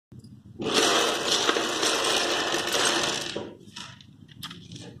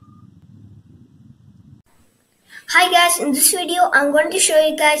Hi guys, in this video I'm going to show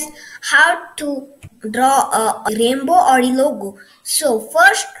you guys how to draw a rainbow audio logo. So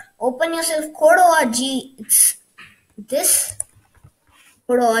first open yourself code.org, it's this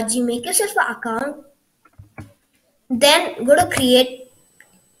code.org, make yourself an account, then go to create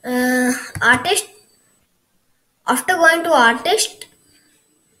artist. After going to artist,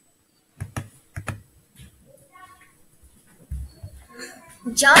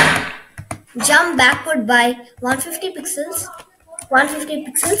 jump backward by 150 pixels,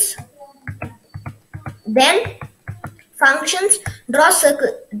 then functions, draw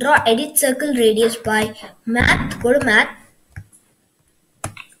edit circle radius by math, go to math,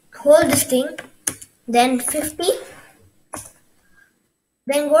 hold this thing, then 50,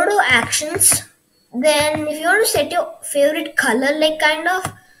 then go to actions, then if you want to set your favorite color, like kind of,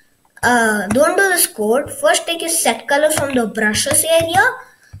 don't do this code, first take your set color from the brushes area,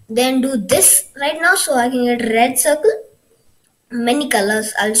 then do this right now, so I can get red circle, many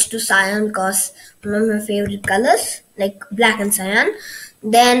colors, I'll just do cyan because one of my favorite colors, like black and cyan,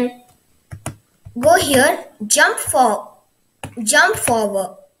 then go here, jump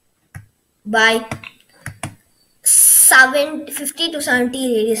forward by 50 to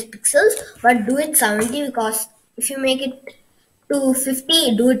 70 radius pixels, but do it 70 because if you make it to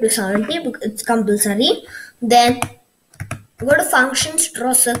 50, do it to 70 because it's compulsory. Then go to functions,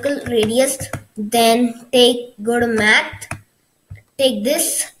 draw circle radius, then go to math, take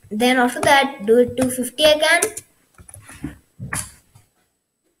this, then after that do it to 50 again.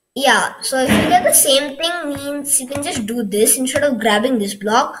 Yeah, so if you get the same thing, means you can just do this instead of grabbing this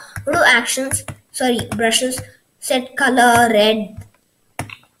block. Go to actions, brushes, set color, red,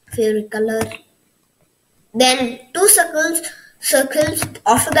 favorite color, then two circles.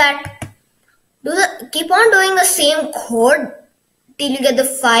 After that, keep on doing the same code till you get the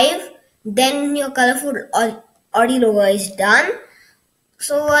 5. Then your colorful audio logo is done.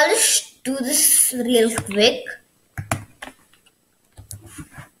 So I'll just do this real quick.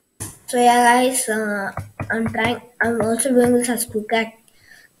 So yeah guys, I'm also doing this as quick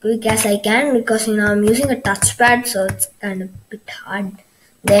as I can because I'm using a touchpad, so it's kind of a bit hard.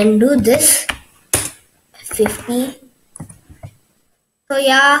 Then do this 50. So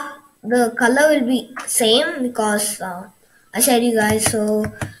yeah, the color will be same because I said you guys, so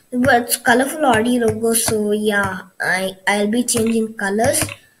but it's colorful audio logo, so yeah, I'll be changing colors.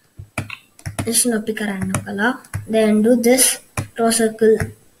 Just gonna pick a random color, then do this, draw circle.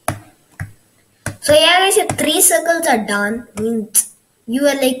 So yeah guys, your 3 circles are done, means you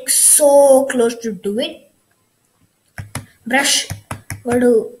are like so close to do it. Brush, go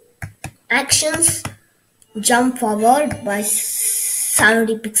to actions, jump forward by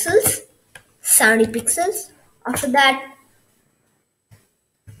 70 pixels. After that,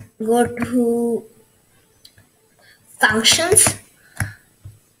 go to functions,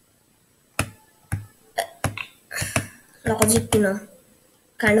 logic,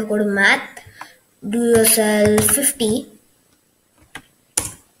 kind of go to math, do yourself 50,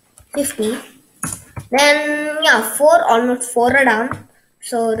 then yeah, almost 4 are done,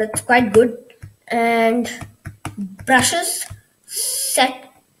 so that's quite good. And brushes, set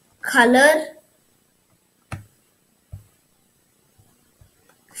color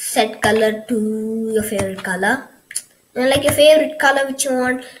to your favorite color, and like your favorite color which you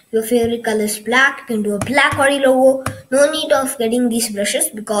want. Your favorite color is black, you can do a black audio logo. No need of getting these brushes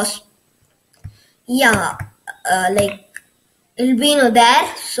because yeah, like it'll be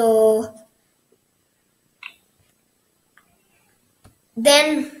there. So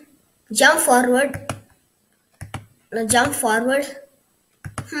then jump forward.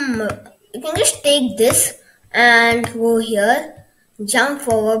 You can just take this and go here, jump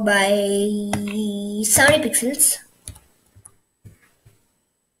forward by 70 pixels.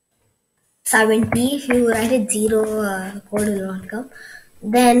 70, if you write it 0, code will not come.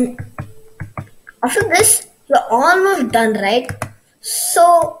 Then after this, you're almost done, right?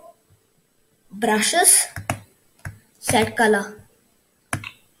 So brushes, set color.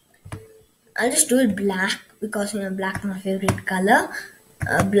 I'll just do it black because black is my favorite color.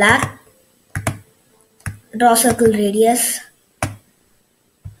 Black, draw circle radius,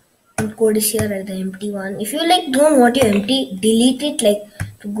 and code is here at the empty one. If you don't want your empty, delete it.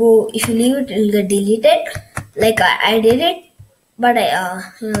 If you leave it, it'll get deleted. Like I did it, but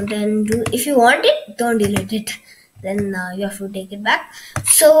then if you want it, don't delete it. Then you have to take it back.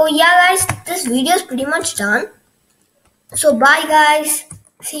 So yeah guys, this video is pretty much done. So bye guys.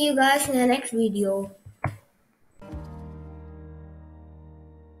 See you guys in the next video.